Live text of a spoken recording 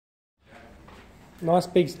Nice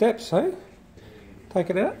big steps, hey? Take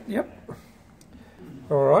it out, yep.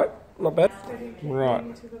 Alright, not bad. Right,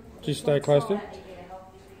 just stay close to it.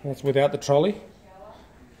 That's without the trolley.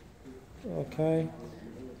 Okay.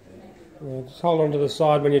 Yeah, just hold on to the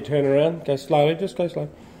side when you turn around. Go slowly, just go slow.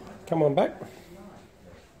 Come on back.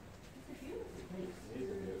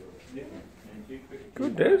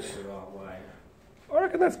 Good, Des. I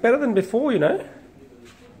reckon that's better than before, you know.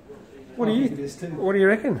 What do you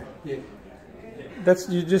reckon? Yeah.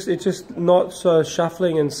 It's just not so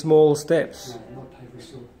shuffling and small steps.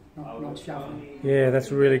 Not shuffling. Yeah,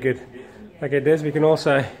 that's really good. Okay, Des, we can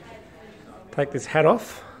also take this hat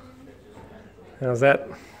off. How's that?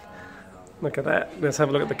 Look at that. Let's have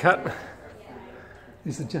a look at the cut.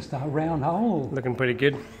 Is it just a round hole? Looking pretty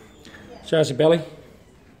good. Show us your belly.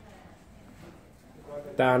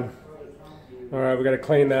 Done. Alright, we've got to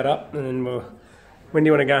clean that up and then we'll... When do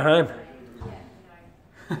you want to go home?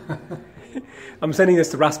 I'm sending this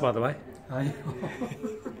to Russ, by the way. Hey.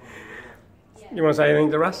 You want to say anything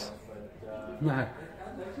to Russ? No.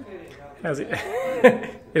 How's it?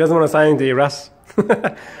 He doesn't want to say anything to you, Russ.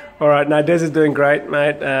 Alright, no, Des is doing great,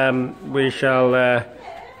 mate. We shall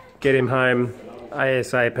get him home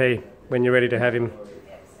ASAP when you're ready to have him.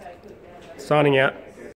 Signing out.